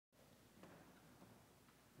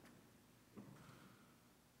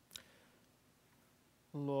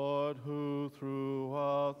Lord, who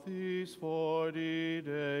throughout these 40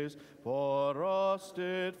 days for us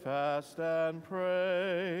did fast and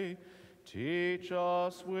pray, teach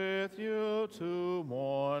us with you to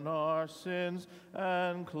mourn our sins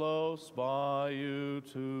and close by you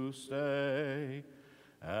to stay.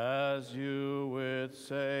 As you with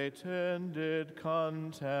Satan did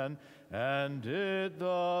contend and did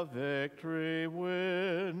the victory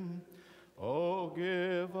win, oh,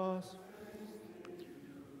 give us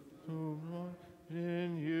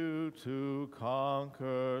in you to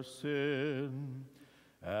conquer sin.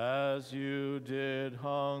 As you did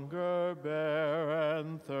hunger bear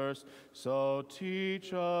and thirst, so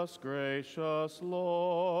teach us, gracious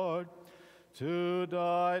Lord, to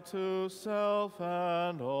die to self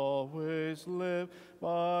and always live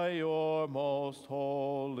by your most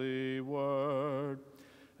holy word.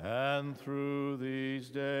 And through these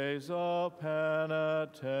days of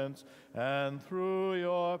penitence and through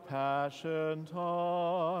your passion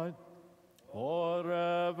taught,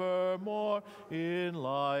 forevermore in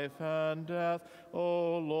life and death,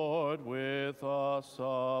 O Lord, with us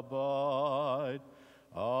abide.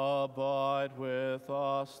 Abide with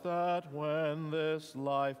us, that when this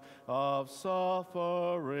life of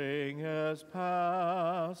suffering is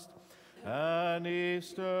past, an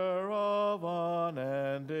Easter of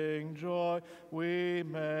unending joy we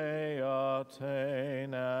may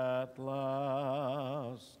attain at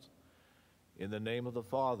last. In the name of the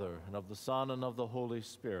Father, and of the Son, and of the Holy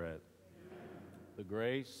Spirit, amen. The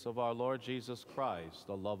grace of our Lord Jesus Christ,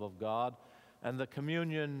 the love of God, and the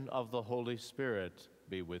communion of the Holy Spirit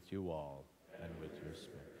be with you all, and with your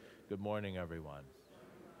spirit. Good morning, everyone.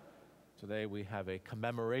 Today we have a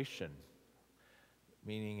commemoration,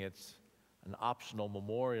 meaning it's an optional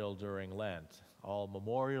memorial during Lent. All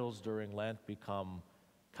memorials during Lent become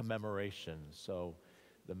commemorations. So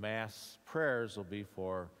the Mass prayers will be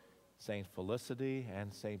for Saint Felicity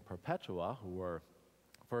and Saint Perpetua, who were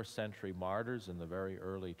first-century martyrs in the very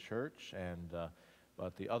early church,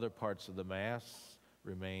 but the other parts of the Mass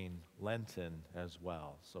remain Lenten as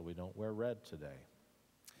well, so we don't wear red today.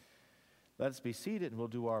 Let's be seated and we'll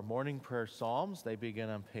do our morning prayer psalms. They begin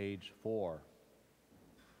on page 4.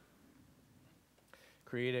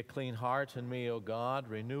 Create a clean heart in me, O God,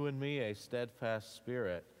 renew in me a steadfast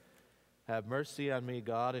spirit. Have mercy on me,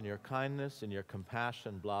 God, in your kindness, in your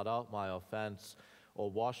compassion, blot out my offense. O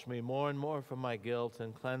wash me more and more from my guilt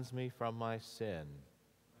and cleanse me from my sin.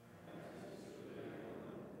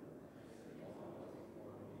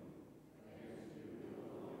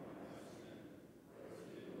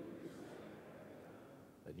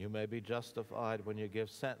 That you may be justified when you give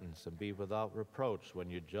sentence and be without reproach when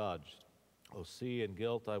you judge. O see, in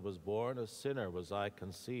guilt I was born, a sinner was I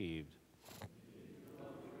conceived.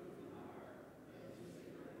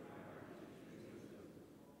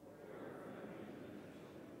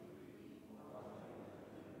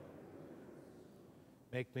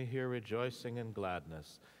 Make me hear rejoicing and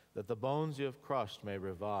gladness, that the bones you have crushed may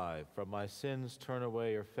revive. From my sins turn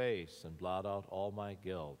away your face and blot out all my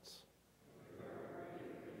guilt.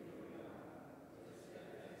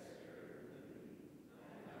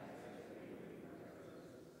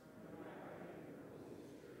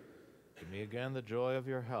 Give me again the joy of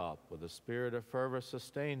your help. With a spirit of fervor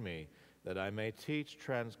sustain me, that I may teach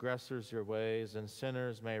transgressors your ways and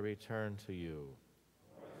sinners may return to you.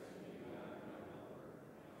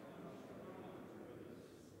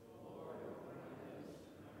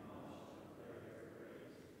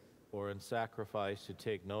 For in sacrifice you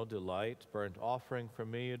take no delight, burnt offering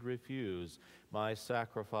from me you'd refuse. My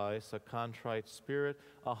sacrifice, a contrite spirit,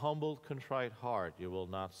 a humbled, contrite heart you will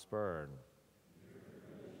not spurn.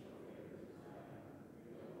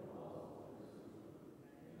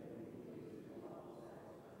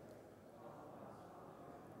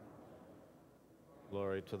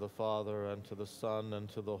 Glory to the Father, and to the Son, and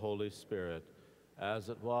to the Holy Spirit, as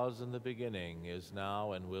it was in the beginning, is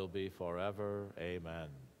now, and will be forever. Amen.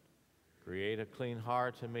 Create a clean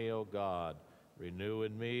heart in me, O God. Renew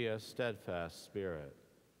in me a steadfast spirit.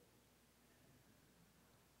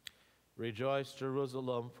 Rejoice,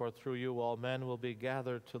 Jerusalem, for through you all men will be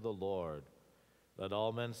gathered to the Lord. Let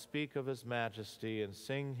all men speak of his majesty and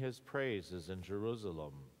sing his praises in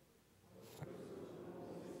Jerusalem.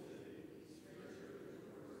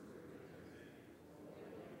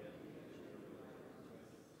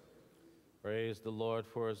 Praise the Lord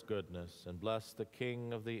for his goodness, and bless the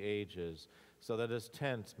King of the ages, so that his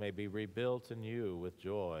tent may be rebuilt in you with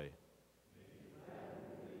joy.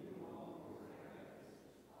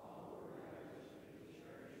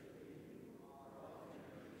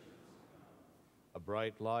 A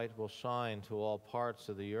bright light will shine to all parts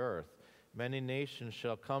of the earth, Many nations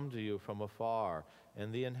shall come to you from afar,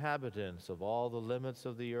 and the inhabitants of all the limits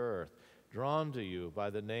of the earth, drawn to you by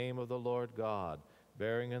the name of the Lord God,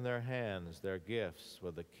 bearing in their hands their gifts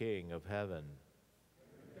for the King of heaven.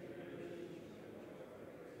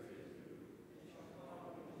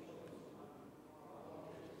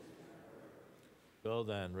 Go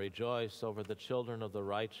then, rejoice over the children of the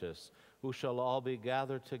righteous, who shall all be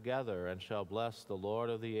gathered together and shall bless the Lord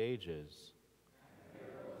of the ages.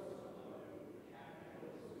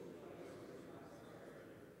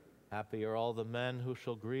 Happy are all the men who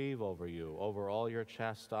shall grieve over you, over all your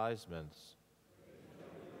chastisements.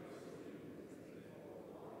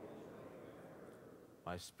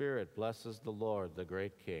 My spirit blesses the Lord, the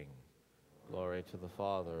great King. Glory to the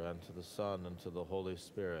Father, and to the Son, and to the Holy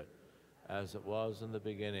Spirit, as it was in the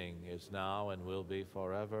beginning, is now, and will be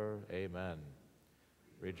forever. Amen.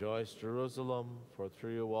 Rejoice, Jerusalem, for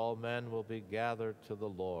through you all men will be gathered to the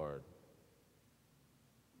Lord.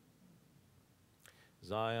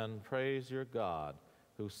 Zion, praise your God,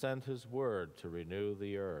 who sent his word to renew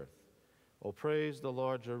the earth. O praise the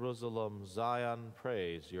Lord, Jerusalem. Zion,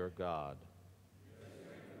 praise your God.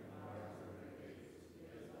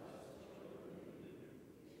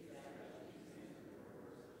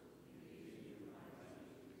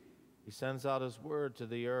 He sends out his word to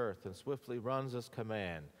the earth and swiftly runs his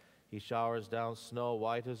command. He showers down snow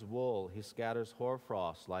white as wool. He scatters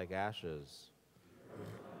hoarfrost like ashes.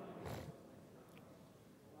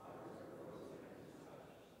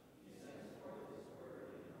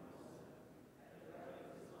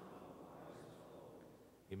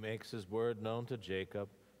 He makes his word known to Jacob,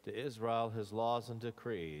 to Israel his laws and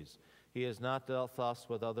decrees. He has not dealt thus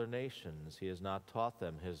with other nations. He has not taught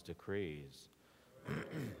them his decrees.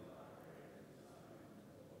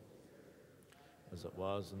 As it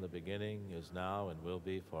was in the beginning, is now, and will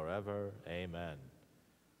be forever. Amen.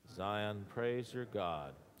 Zion, praise your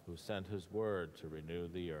God, who sent his word to renew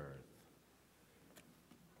the earth.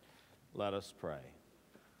 Let us pray.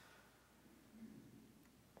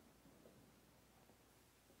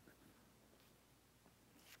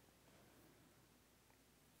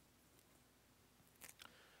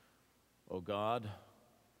 O God,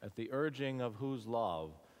 at the urging of whose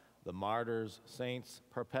love the martyrs, Saints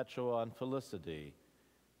Perpetua and Felicity,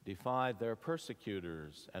 defied their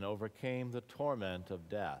persecutors and overcame the torment of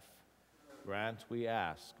death, grant, we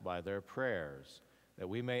ask, by their prayers, that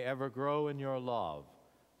we may ever grow in your love,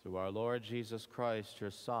 through our Lord Jesus Christ,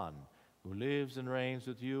 your Son, who lives and reigns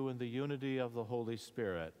with you in the unity of the Holy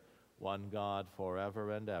Spirit, one God,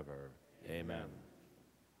 forever and ever. Amen.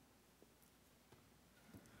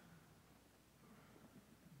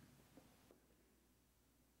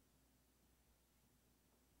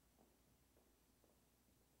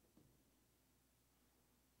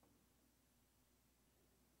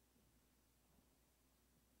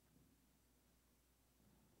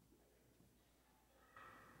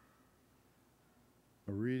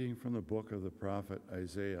 A reading from the book of the prophet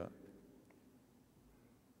Isaiah.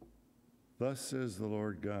 Thus says the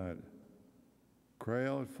Lord God, cry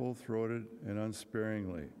out full-throated and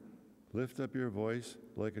unsparingly. Lift up your voice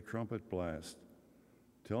like a trumpet blast.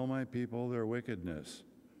 Tell my people their wickedness,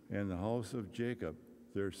 and the house of Jacob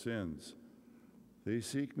their sins. They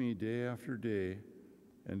seek me day after day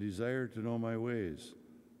and desire to know my ways,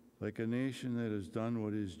 like a nation that has done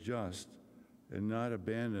what is just and not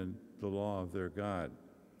abandoned the law of their God.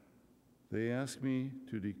 They ask me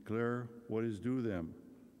to declare what is due them,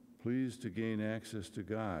 pleased to gain access to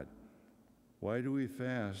God. Why do we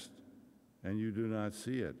fast and you do not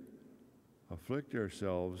see it? Afflict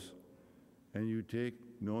ourselves and you take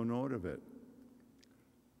no note of it.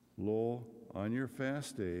 Lo, on your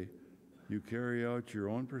fast day, you carry out your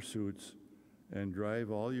own pursuits and drive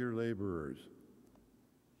all your laborers.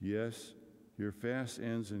 Yes, your fast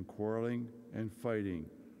ends in quarreling and fighting,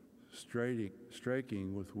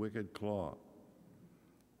 striking with wicked claw.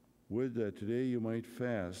 Would that today you might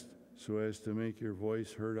fast so as to make your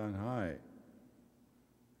voice heard on high.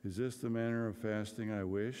 Is this the manner of fasting I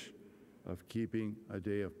wish, of keeping a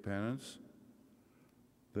day of penance?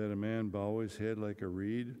 That a man bow his head like a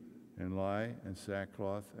reed and lie in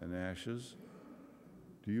sackcloth and ashes?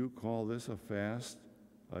 Do you call this a fast,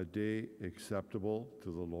 a day acceptable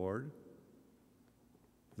to the Lord?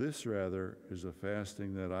 This, rather, is a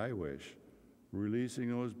fasting that I wish, releasing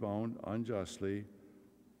those bound unjustly,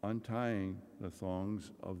 untying the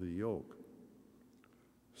thongs of the yoke,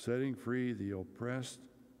 setting free the oppressed,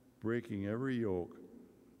 breaking every yoke,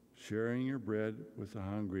 sharing your bread with the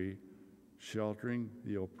hungry, sheltering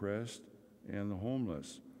the oppressed and the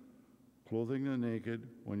homeless, clothing the naked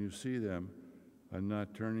when you see them, and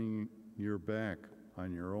not turning your back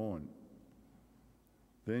on your own.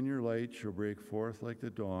 Then your light shall break forth like the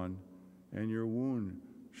dawn, and your wound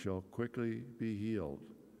shall quickly be healed.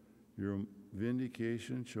 Your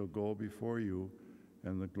vindication shall go before you,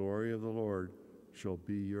 and the glory of the Lord shall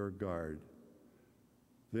be your guard.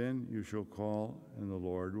 Then you shall call, and the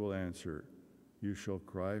Lord will answer. You shall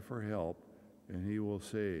cry for help, and he will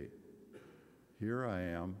say, Here I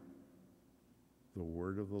am. The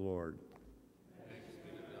word of the Lord. Thanks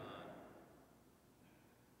be to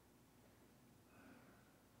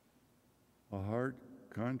God. A heart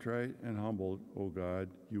contrite and humbled, O God,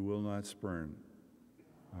 you will not spurn.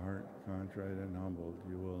 A heart contrite and humbled,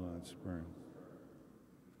 you will not spurn.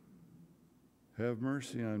 Have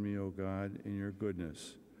mercy on me, O God, in your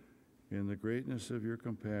goodness. In the greatness of your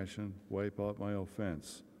compassion, wipe out my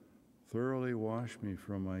offense. Thoroughly wash me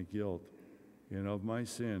from my guilt, and of my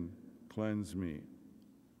sin, cleanse me.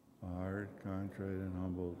 A heart contrite and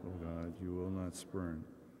humbled, O God, you will not spurn.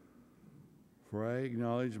 For I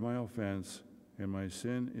acknowledge my offense, and my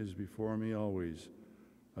sin is before me always.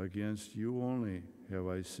 Against you only have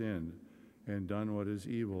I sinned, and done what is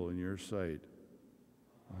evil in your sight.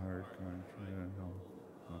 A heart contrite and humbled.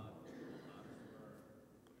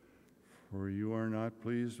 For you are not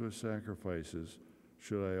pleased with sacrifices.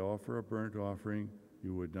 Should I offer a burnt offering,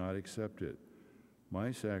 you would not accept it.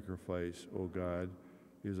 My sacrifice, O God,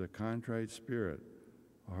 is a contrite spirit.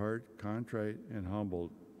 A heart contrite and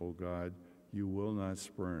humbled, O God, you will not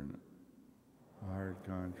spurn. A heart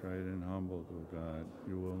contrite and humbled, O God,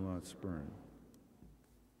 you will not spurn.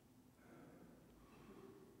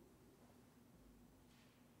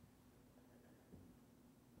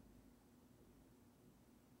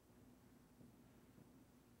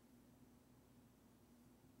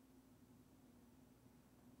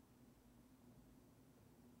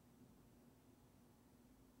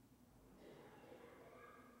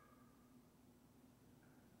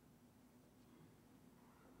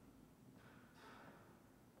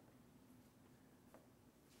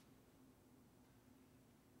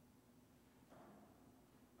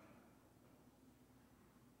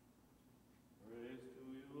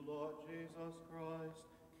 Lord Jesus Christ,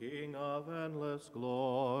 King of endless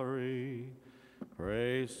glory.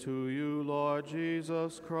 Praise to you, Lord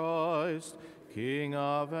Jesus Christ, King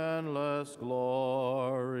of endless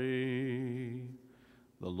glory.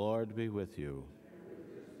 The Lord be with you.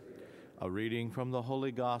 A reading from the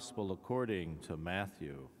Holy Gospel according to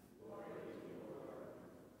Matthew.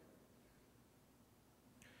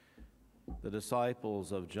 The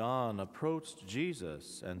disciples of John approached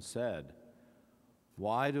Jesus and said,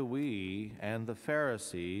 Why do we and the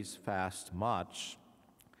Pharisees fast much,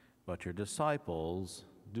 but your disciples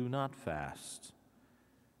do not fast?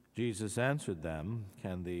 Jesus answered them,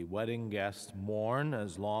 Can the wedding guests mourn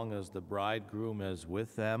as long as the bridegroom is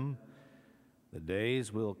with them? The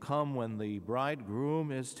days will come when the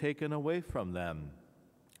bridegroom is taken away from them,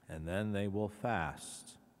 and then they will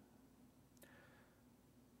fast.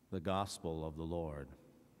 The Gospel of the Lord.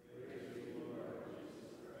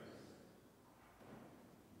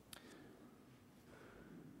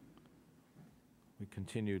 We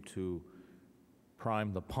continue to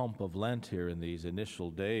prime the pump of Lent here in these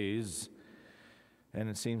initial days, and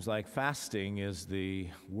it seems like fasting is the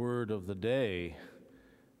word of the day.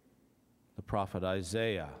 The prophet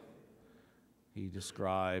Isaiah, he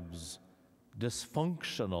describes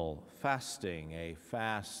dysfunctional fasting, a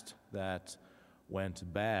fast that went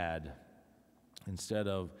bad. Instead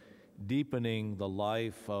of deepening the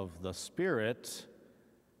life of the Spirit,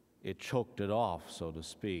 it choked it off, so to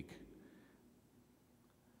speak.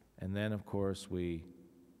 And then, of course, we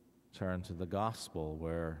turn to the gospel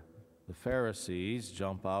where the Pharisees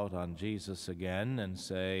jump out on Jesus again and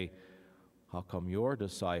say, How come your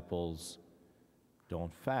disciples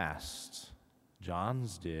don't fast?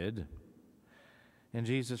 John's did. And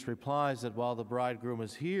Jesus replies that while the bridegroom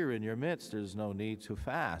is here in your midst, there's no need to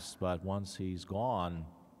fast, but once he's gone,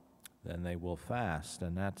 then they will fast.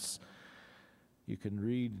 And you can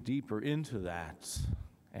read deeper into that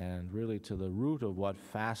and really to the root of what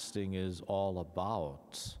fasting is all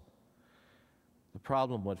about. The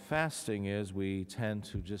problem with fasting is we tend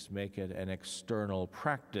to just make it an external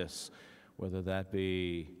practice, whether that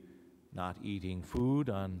be not eating food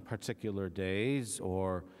on particular days,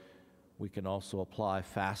 or we can also apply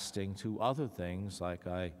fasting to other things, like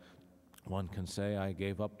one can say, I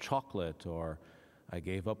gave up chocolate, or I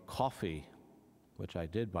gave up coffee, which I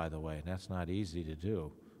did, by the way, and that's not easy to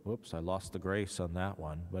do. Whoops, I lost the grace on that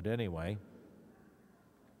one, but anyway.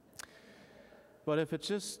 But if it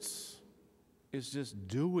is just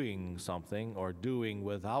doing something or doing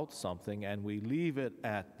without something, and we leave it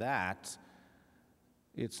at that,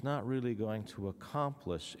 it's not really going to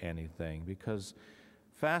accomplish anything, because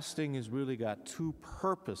fasting has really got two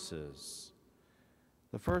purposes.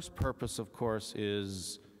 The first purpose, of course,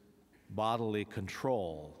 is bodily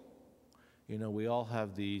control. You know, we all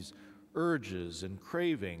have these urges and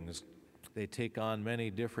cravings. They take on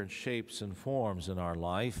many different shapes and forms in our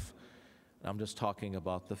life. I'm just talking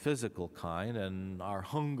about the physical kind, and our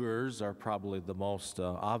hungers are probably the most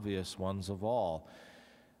obvious ones of all.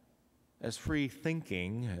 As free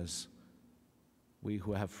thinking, as we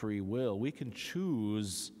who have free will, we can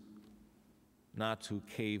choose not to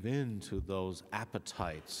cave into those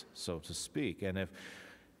appetites, so to speak. And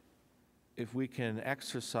if we can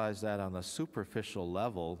exercise that on a superficial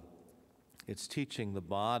level, it's teaching the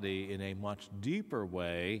body in a much deeper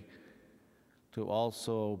way to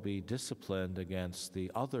also be disciplined against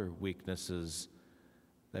the other weaknesses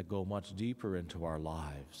that go much deeper into our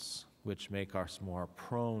lives, which make us more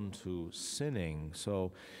prone to sinning.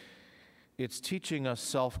 So it's teaching us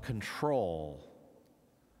self-control,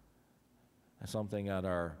 something that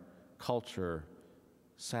our culture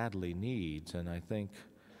sadly needs. And I think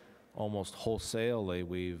almost wholesalely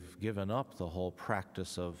we've given up the whole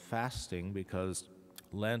practice of fasting, because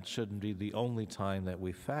Lent shouldn't be the only time that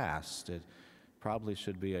we fast. It probably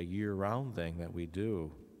should be a year-round thing that we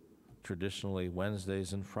do. Traditionally,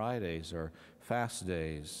 Wednesdays and Fridays are fast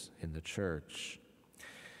days in the church.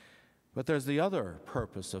 But there's the other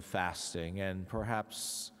purpose of fasting, and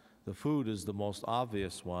perhaps the food is the most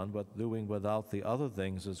obvious one, but doing without the other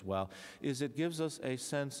things as well, is it gives us a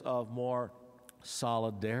sense of more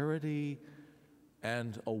solidarity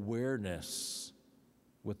and awareness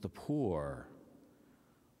with the poor,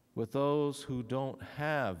 with those who don't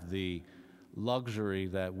have the luxury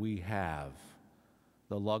that we have,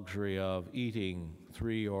 the luxury of eating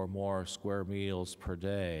 3 or more square meals per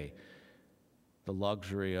day, the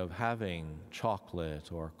luxury of having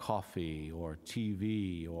chocolate or coffee or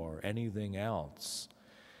TV or anything else.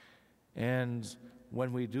 And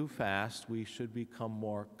when we do fast, we should become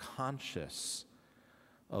more conscious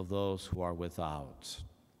of those who are without.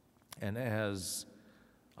 And as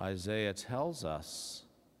Isaiah tells us,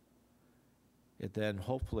 it then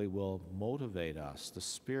hopefully will motivate us. The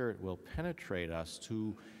Spirit will penetrate us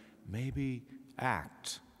to maybe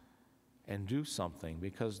act and do something,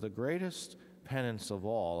 because the greatest penance of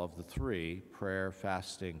all of the three, prayer,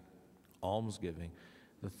 fasting, almsgiving,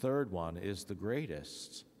 the third one is the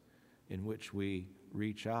greatest, in which we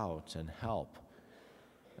reach out and help,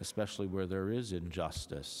 especially where there is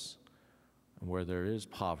injustice, and where there is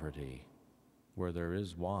poverty, where there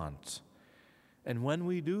is want. And when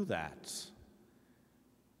we do that,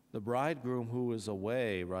 the bridegroom who is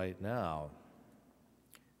away right now,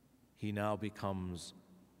 he now becomes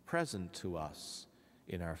present to us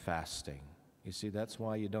in our fasting. You see, that's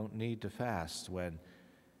why you don't need to fast when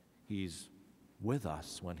he's with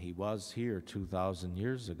us, when he was here 2,000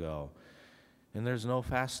 years ago. And there's no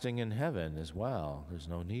fasting in heaven as well. There's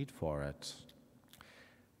no need for it.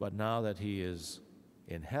 But now that he is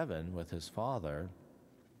in heaven with his Father,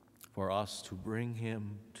 for us to bring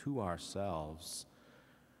him to ourselves,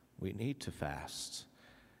 we need to fast.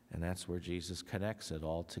 And that's where Jesus connects it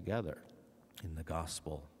all together in the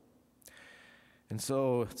gospel. And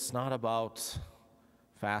so it's not about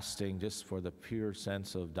fasting just for the pure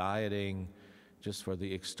sense of dieting, just for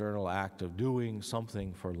the external act of doing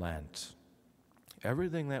something for Lent.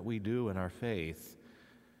 Everything that we do in our faith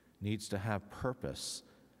needs to have purpose,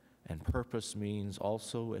 and purpose means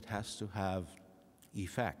also it has to have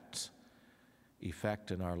effect.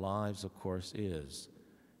 Effect in our lives, of course, is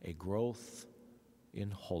a growth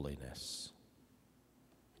in holiness.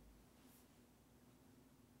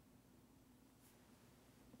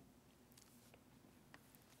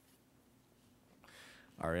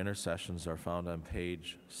 Our intercessions are found on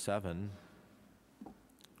page 7.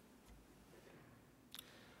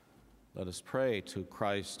 Let us pray to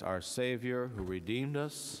Christ our Savior, who redeemed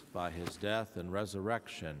us by his death and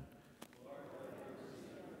resurrection.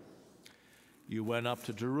 You went up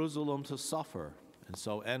to Jerusalem to suffer, and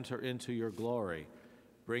so enter into your glory.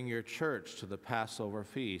 Bring your church to the Passover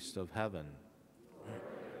feast of heaven.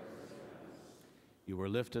 You were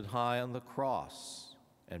lifted high on the cross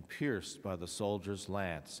and pierced by the soldier's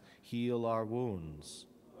lance. Heal our wounds.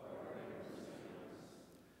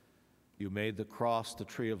 You made the cross the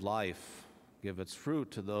tree of life. Give its fruit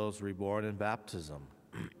to those reborn in baptism.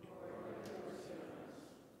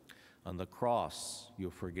 On the cross, you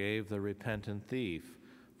forgave the repentant thief.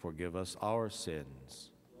 Forgive us our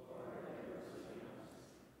sins.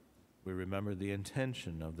 We remember the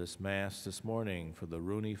intention of this Mass this morning for the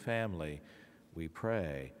Rooney family. We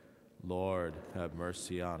pray, Lord, have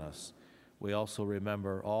mercy on us. We also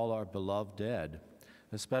remember all our beloved dead,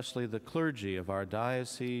 especially the clergy of our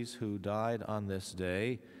diocese who died on this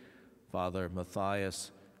day: Father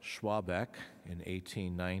Matthias Schwabeck in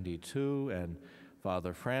 1892 and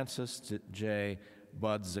Father Francis J.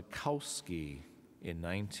 Budzikowski in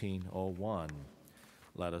 1901.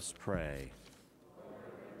 Let us pray.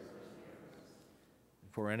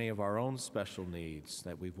 For any of our own special needs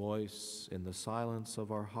that we voice in the silence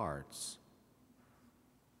of our hearts.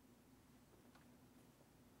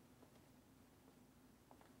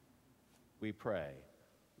 We pray,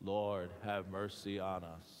 Lord, have mercy on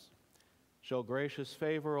us. Show gracious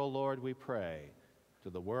favor, O Lord, we pray, to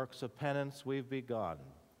the works of penance we've begun,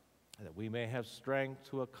 that we may have strength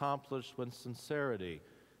to accomplish with sincerity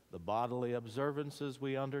the bodily observances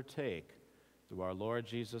we undertake through our Lord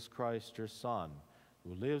Jesus Christ, your Son,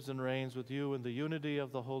 who lives and reigns with you in the unity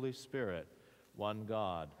of the Holy Spirit, one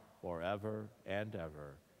God, forever and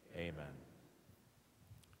ever. Amen.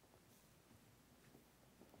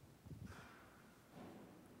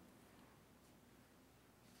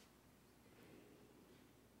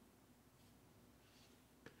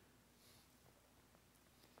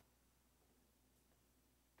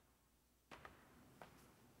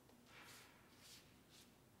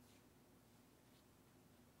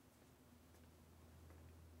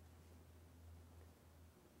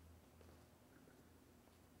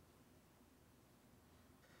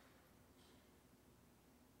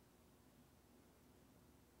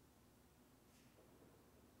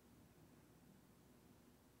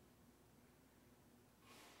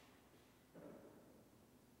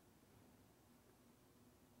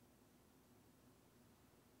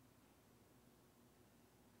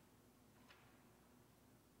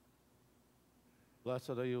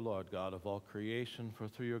 Blessed are you, Lord God of all creation, for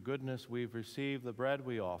through your goodness we've received the bread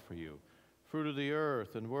we offer you, fruit of the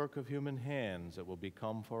earth and work of human hands, that will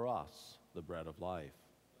become for us the bread of life.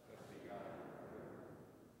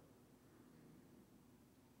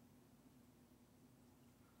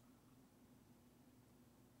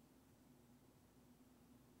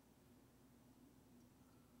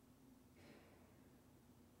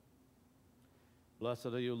 Blessed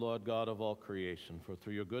are you, Lord God of all creation, for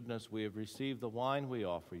through your goodness we have received the wine we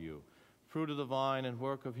offer you, fruit of the vine and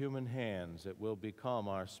work of human hands, it will become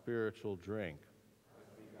our spiritual drink.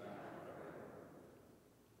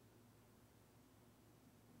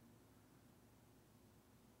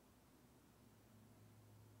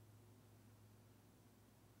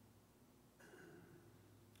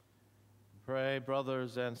 Pray,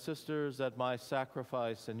 brothers and sisters, that my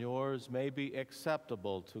sacrifice and yours may be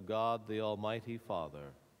acceptable to God the Almighty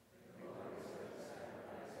Father.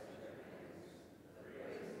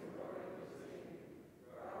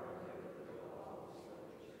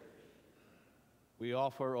 We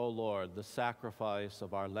offer, O Lord, the sacrifice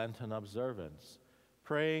of our Lenten observance,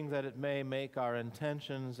 praying that it may make our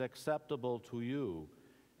intentions acceptable to you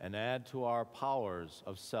and add to our powers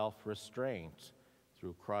of self-restraint,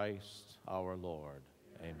 through Christ our Lord.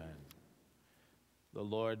 Amen. The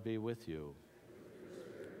Lord be with you.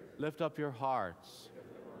 Lift up your hearts.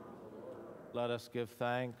 Let us give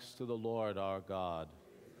thanks to the Lord our God.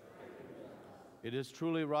 It is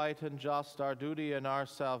truly right and just, our duty and our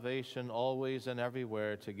salvation, always and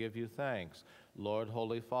everywhere to give you thanks, Lord,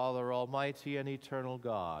 Holy Father, Almighty and eternal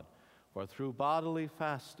God. For through bodily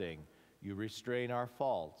fasting you restrain our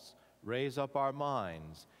faults, raise up our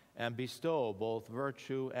minds, and bestow both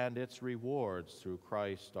virtue and its rewards through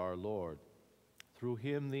Christ our Lord. Through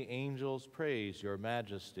him the angels praise your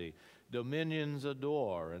majesty, dominions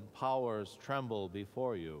adore, and powers tremble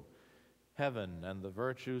before you. Heaven and the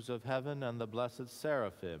virtues of heaven and the blessed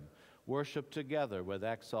seraphim worship together with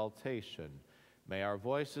exaltation. May our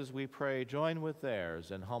voices, we pray, join with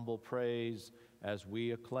theirs in humble praise as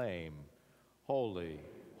we acclaim, Holy,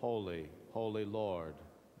 holy, holy Lord,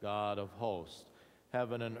 God of hosts.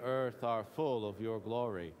 Heaven and earth are full of your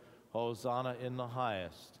glory. Hosanna in the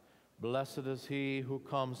highest. Blessed is he who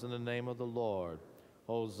comes in the name of the Lord.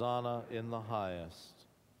 Hosanna in the highest.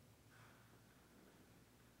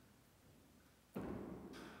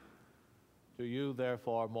 To you,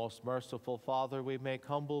 therefore, most merciful Father, we make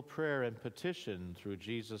humble prayer and petition through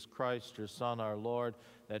Jesus Christ, your Son, our Lord,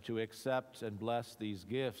 that you accept and bless these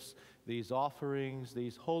gifts, these offerings,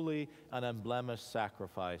 these holy and unblemished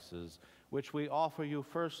sacrifices, which we offer you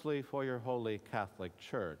firstly for your holy Catholic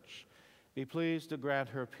Church. Be pleased to grant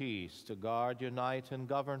her peace, to guard, unite, and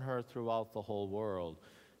govern her throughout the whole world,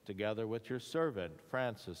 together with your servant,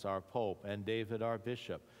 Francis, our Pope, and David, our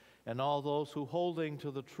Bishop, and all those who, holding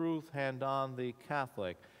to the truth, hand on the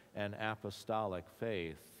Catholic and apostolic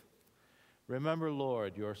faith. Remember,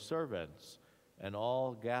 Lord, your servants and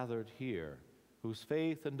all gathered here, whose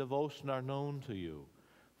faith and devotion are known to you.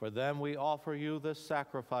 For them we offer you this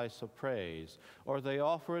sacrifice of praise, or they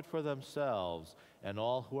offer it for themselves and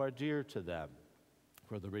all who are dear to them,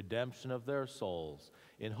 for the redemption of their souls,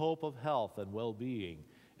 in hope of health and well-being,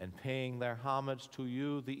 and paying their homage to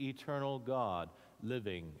you, the eternal God,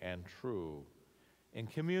 living and true. In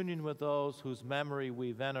communion with those whose memory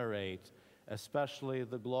we venerate, especially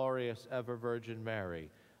the glorious ever-Virgin Mary,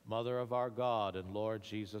 Mother of our God and Lord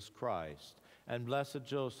Jesus Christ, and blessed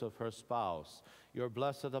Joseph, her spouse, your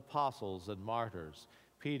blessed apostles and martyrs,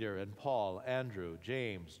 Peter and Paul, Andrew,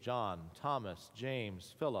 James, John, Thomas,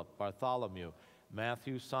 James, Philip, Bartholomew,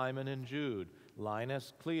 Matthew, Simon, and Jude,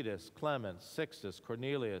 Linus, Cletus, Clement, Sixtus,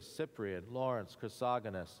 Cornelius, Cyprian, Lawrence,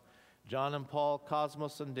 Chrysogonus, John and Paul,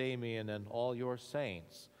 Cosmos and Damian, and all your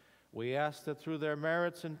saints. We ask that through their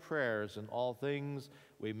merits and prayers in all things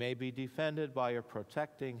we may be defended by your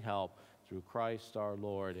protecting help through Christ our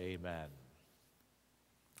Lord. Amen.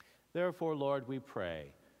 Therefore, Lord, we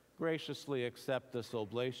pray, graciously accept this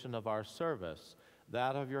oblation of our service,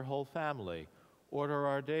 that of your whole family. Order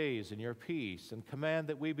our days in your peace, and command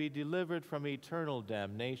that we be delivered from eternal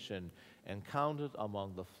damnation and counted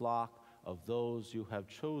among the flock of those you have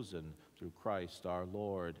chosen through Christ our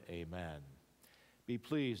Lord. Amen. Be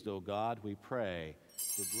pleased, O God, we pray,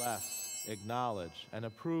 to bless, acknowledge, and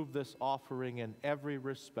approve this offering in every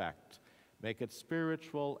respect. Make it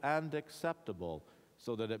spiritual and acceptable,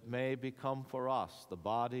 so that it may become for us the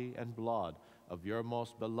body and blood of your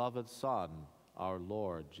most beloved Son, our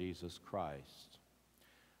Lord Jesus Christ.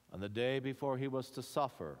 On the day before he was to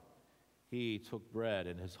suffer, he took bread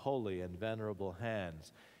in his holy and venerable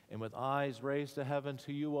hands, and with eyes raised to heaven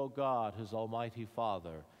to you, O God, his almighty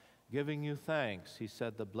Father, giving you thanks, he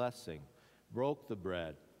said the blessing, broke the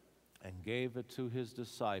bread, and gave it to his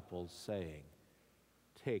disciples, saying,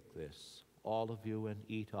 "Take this, all of you, and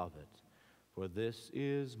eat of it, for this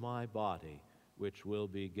is my body, which will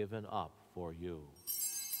be given up for you."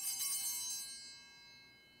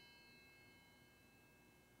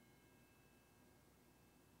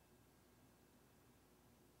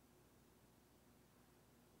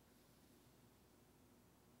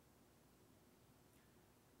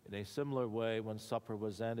 In a similar way, when supper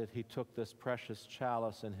was ended, he took this precious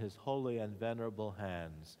chalice in his holy and venerable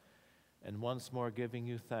hands, and once more giving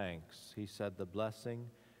you thanks, he said the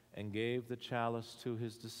blessing and gave the chalice to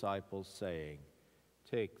his disciples, saying,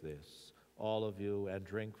 "Take this, all of you, and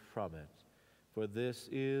drink from it, for this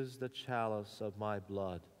is the chalice of my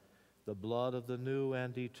blood, the blood of the new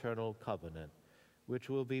and eternal covenant, which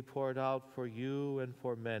will be poured out for you and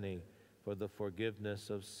for many for the forgiveness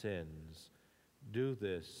of sins. Do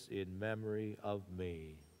this in memory of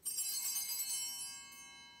me."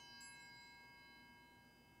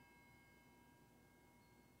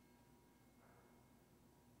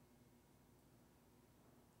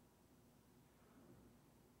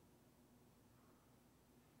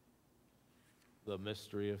 The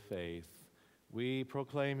mystery of faith. We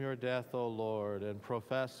proclaim your death, O Lord, and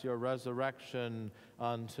profess your resurrection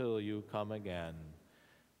until you come again.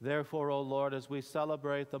 Therefore, O Lord, as we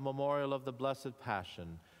celebrate the memorial of the Blessed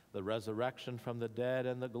Passion, the resurrection from the dead,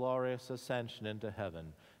 and the glorious ascension into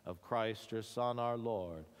heaven of Christ, your Son, our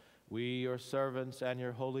Lord, we, your servants and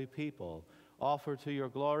your holy people, offer to your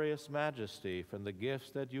glorious majesty from the gifts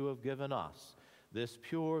that you have given us, this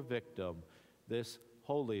pure victim, this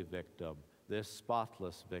holy victim, this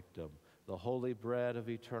spotless victim, the holy bread of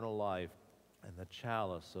eternal life, and the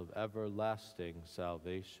chalice of everlasting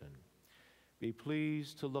salvation. Be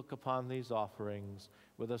pleased to look upon these offerings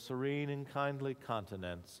with a serene and kindly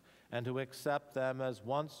countenance, and to accept them as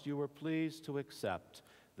once you were pleased to accept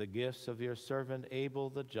the gifts of your servant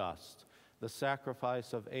Abel the just, the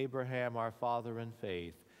sacrifice of Abraham our father in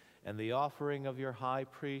faith, and the offering of your high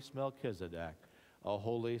priest Melchizedek, a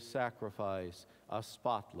holy sacrifice, a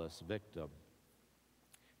spotless victim.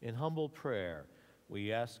 In humble prayer,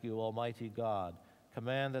 we ask you, Almighty God,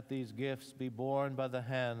 command that these gifts be borne by the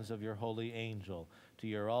hands of your holy angel to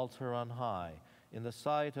your altar on high, in the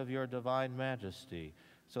sight of your divine majesty,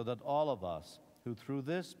 so that all of us, who through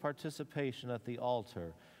this participation at the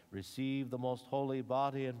altar receive the most holy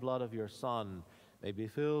body and blood of your Son, may be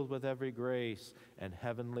filled with every grace and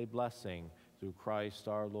heavenly blessing through Christ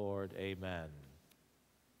our Lord. Amen.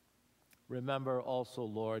 Remember also,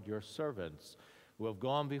 Lord, your servants who have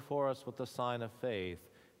gone before us with the sign of faith,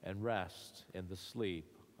 and rest in the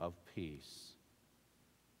sleep of peace.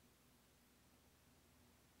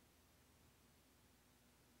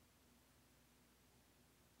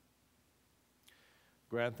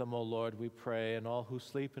 Grant them, O Lord, we pray, and all who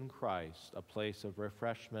sleep in Christ, a place of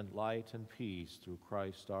refreshment, light, and peace through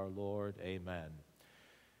Christ our Lord. Amen.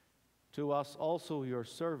 To us also, your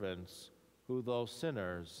servants, who, though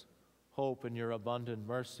sinners, hope in your abundant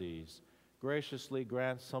mercies, graciously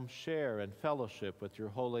grant some share and fellowship with your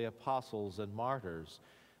holy apostles and martyrs,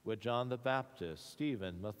 with John the Baptist,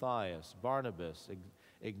 Stephen, Matthias, Barnabas,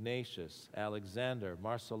 Ignatius, Alexander,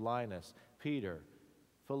 Marcellinus, Peter,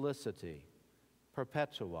 Felicity,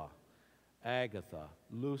 Perpetua, Agatha,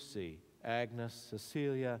 Lucy, Agnes,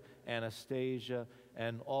 Cecilia, Anastasia,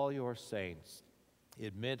 and all your saints.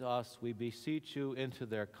 Admit us, we beseech you, into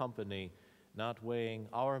their company, not weighing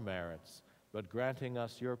our merits, but granting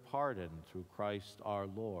us your pardon through Christ our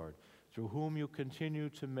Lord, through whom you continue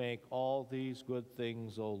to make all these good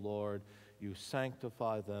things, O Lord. You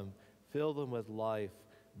sanctify them, fill them with life,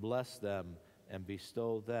 bless them, and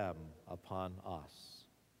bestow them upon us.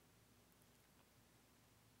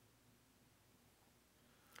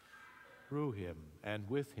 Through him, and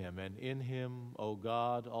with him, and in him, O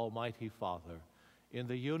God, Almighty Father, in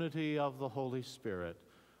the unity of the Holy Spirit,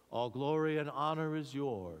 all glory and honor is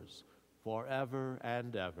yours, forever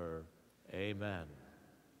and ever. Amen.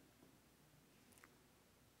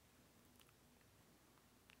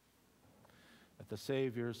 At the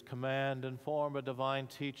Savior's command and form of divine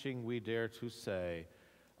teaching, we dare to say,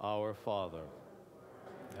 Our Father,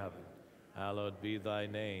 in heaven, hallowed be thy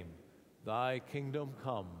name. Thy kingdom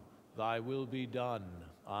come, thy will be done,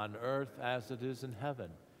 on earth as it is in heaven.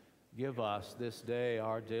 Give us this day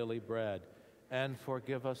our daily bread, and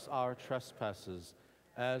forgive us our trespasses,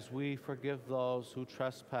 as we forgive those who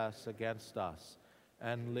trespass against us.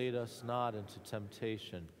 And lead us not into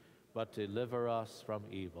temptation, but deliver us from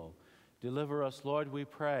evil. Deliver us, Lord, we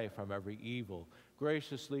pray, from every evil.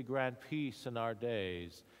 Graciously grant peace in our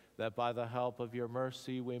days, that by the help of your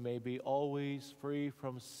mercy we may be always free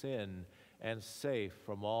from sin and safe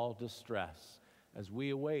from all distress, as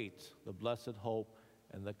we await the blessed hope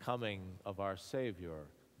and the coming of our Savior,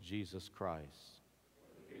 Jesus Christ.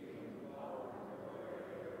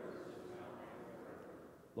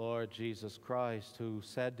 Lord Jesus Christ, who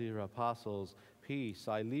said to your apostles, Peace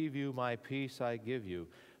I leave you, my peace I give you,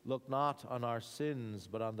 look not on our sins,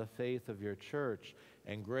 but on the faith of your church,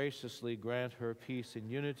 and graciously grant her peace and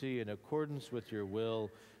unity in accordance with your will,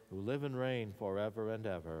 who live and reign forever and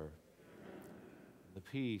ever. Amen. The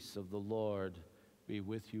peace of the Lord be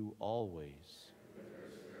with you always.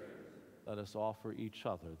 Let us offer each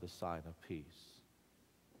other the sign of peace.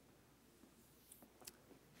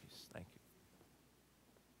 Peace. Thank you.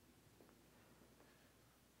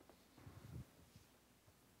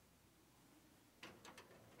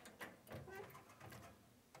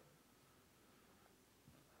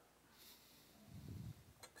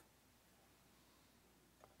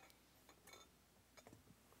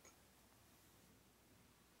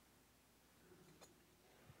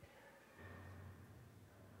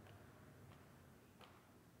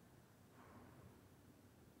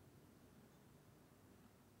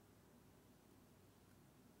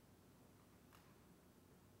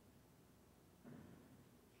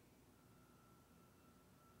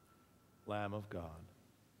 Lamb of God,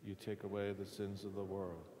 you take away the sins of the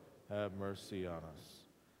world. Have mercy on us.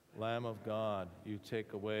 Lamb of God, you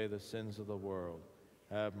take away the sins of the world.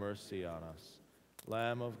 Have mercy on us.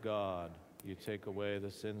 Lamb of God, you take away the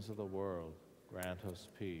sins of the world. Grant us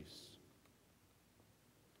peace.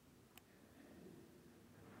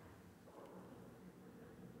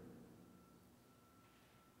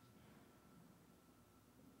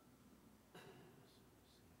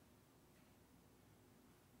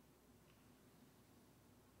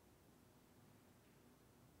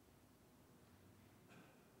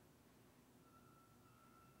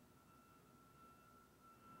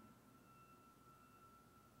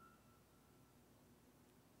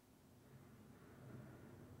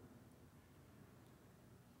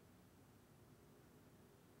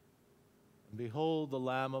 Behold the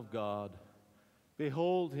Lamb of God.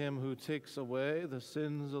 Behold him who takes away the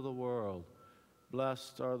sins of the world.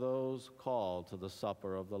 Blessed are those called to the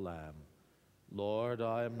supper of the Lamb. Lord,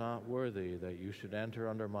 I am not worthy that you should enter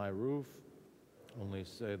under my roof. Only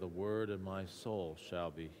say the word, and my soul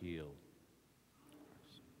shall be healed.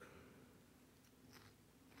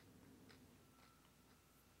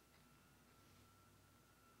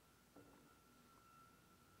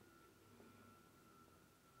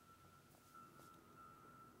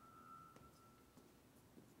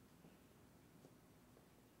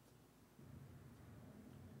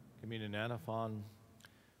 Communion Antiphon.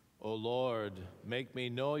 O Lord, make me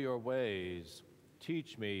know your ways.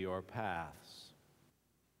 Teach me your paths.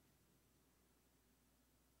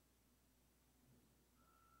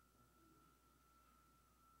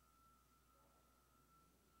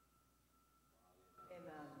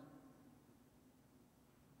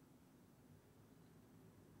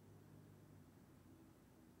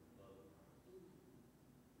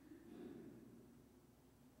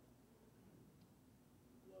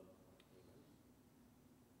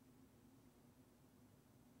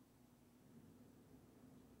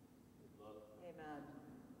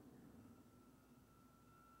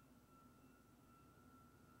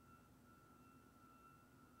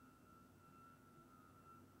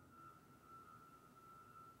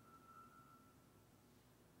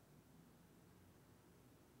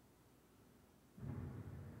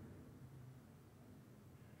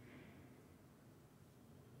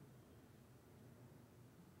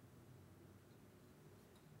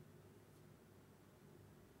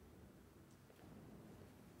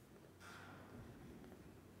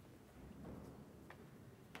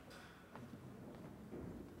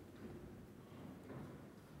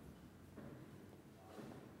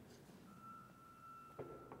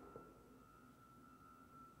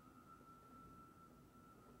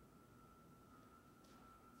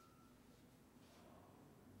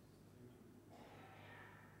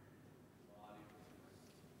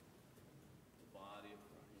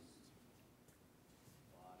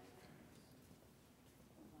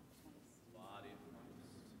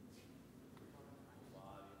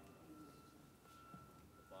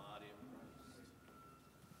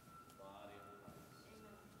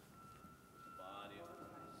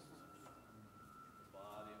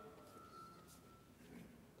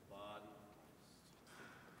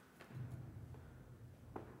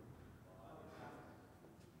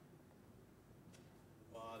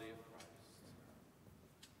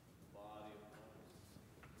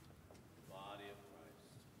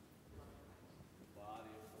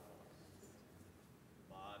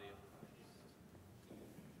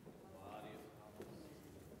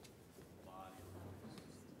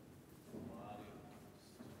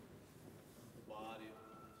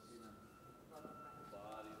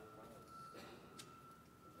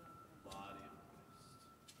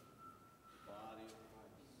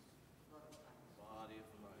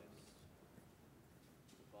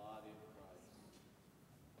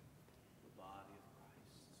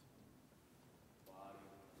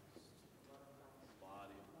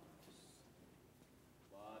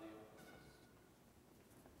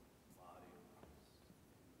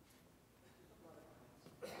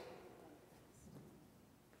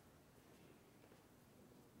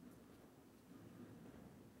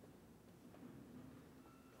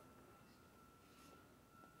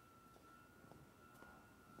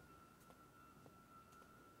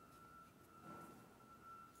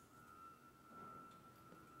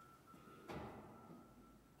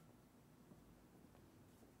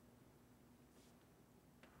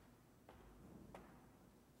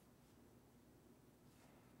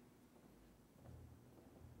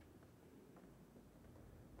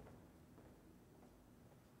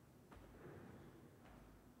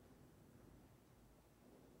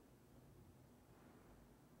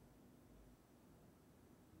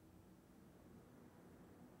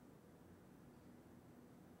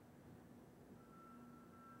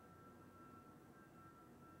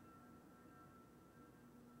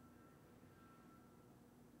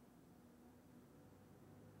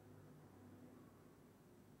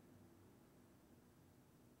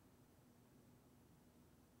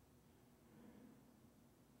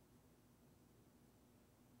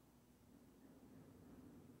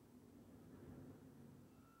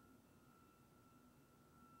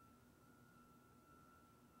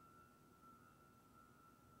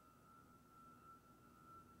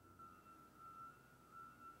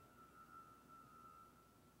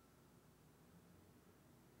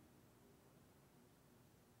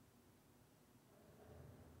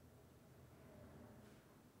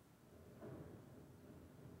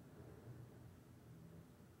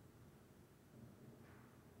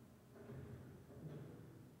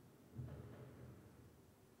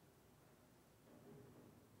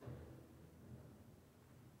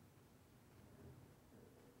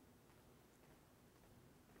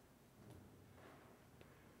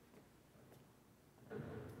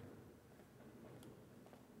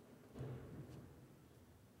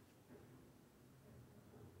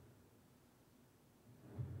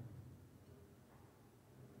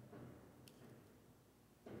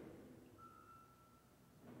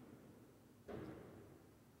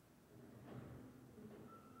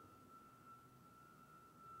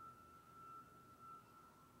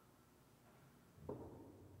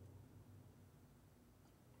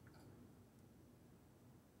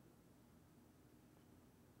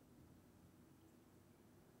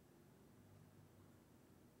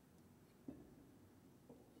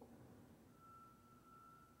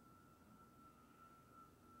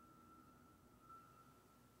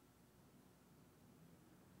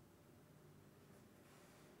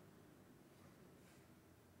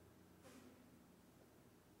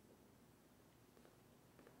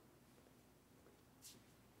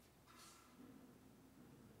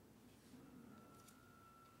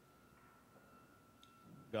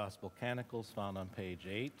 Gospel Canticles found on page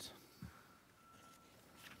 8.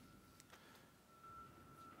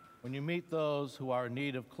 When you meet those who are in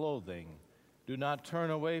need of clothing, do not turn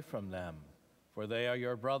away from them, for they are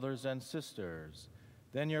your brothers and sisters.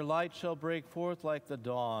 Then your light shall break forth like the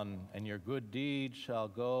dawn, and your good deeds shall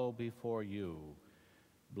go before you.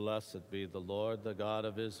 Blessed be the Lord, the God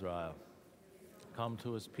of Israel. Come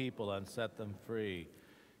to his people and set them free.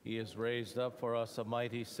 He has raised up for us a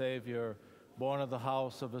mighty Savior, born of the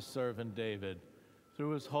house of his servant David.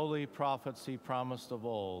 Through his holy prophets he promised of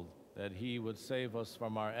old that he would save us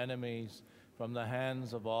from our enemies, from the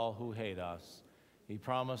hands of all who hate us. He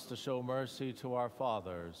promised to show mercy to our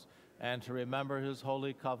fathers and to remember his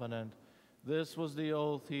holy covenant. This was the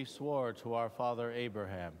oath he swore to our father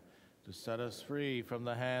Abraham, to set us free from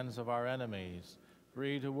the hands of our enemies,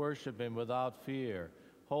 free to worship him without fear,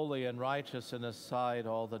 holy and righteous in his sight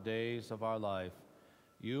all the days of our life.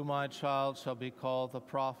 You, my child, shall be called the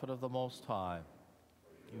prophet of the Most High.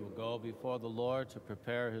 You will go before the Lord to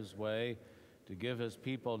prepare his way, to give his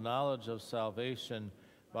people knowledge of salvation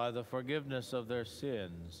by the forgiveness of their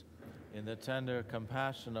sins. In the tender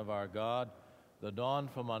compassion of our God, the dawn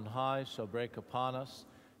from on high shall break upon us,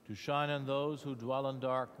 to shine on those who dwell in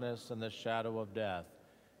darkness and the shadow of death,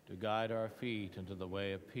 to guide our feet into the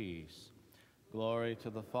way of peace. Glory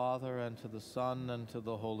to the Father, and to the Son, and to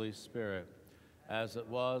the Holy Spirit, as it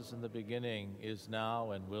was in the beginning, is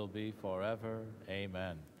now, and will be forever.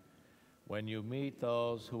 Amen. When you meet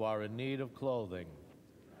those who are in need of clothing,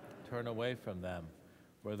 turn away from them,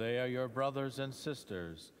 for they are your brothers and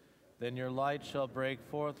sisters. Then your light shall break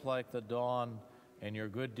forth like the dawn, and your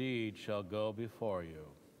good deeds shall go before you.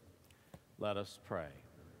 Let us pray.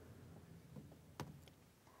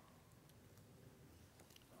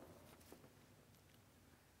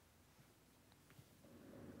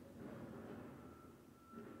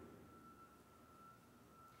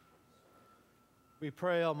 We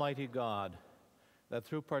pray, Almighty God, that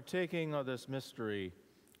through partaking of this mystery,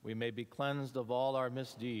 we may be cleansed of all our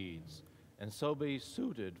misdeeds, and so be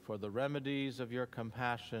suited for the remedies of your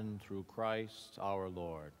compassion through Christ our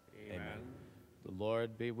Lord. Amen. The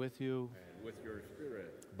Lord be with you. And with your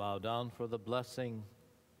spirit. Bow down for the blessing.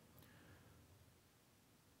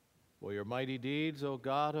 For your mighty deeds, O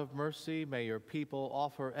God of mercy, may your people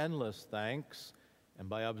offer endless thanks, and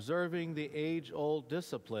by observing the age-old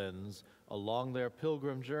disciplines along their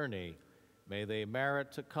pilgrim journey, may they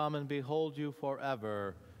merit to come and behold you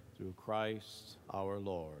forever through Christ our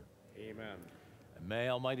Lord. Amen. And may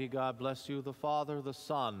Almighty God bless you, the Father, the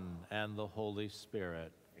Son, and the Holy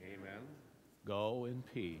Spirit. Amen. Go in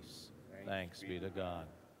peace. Thanks be to God.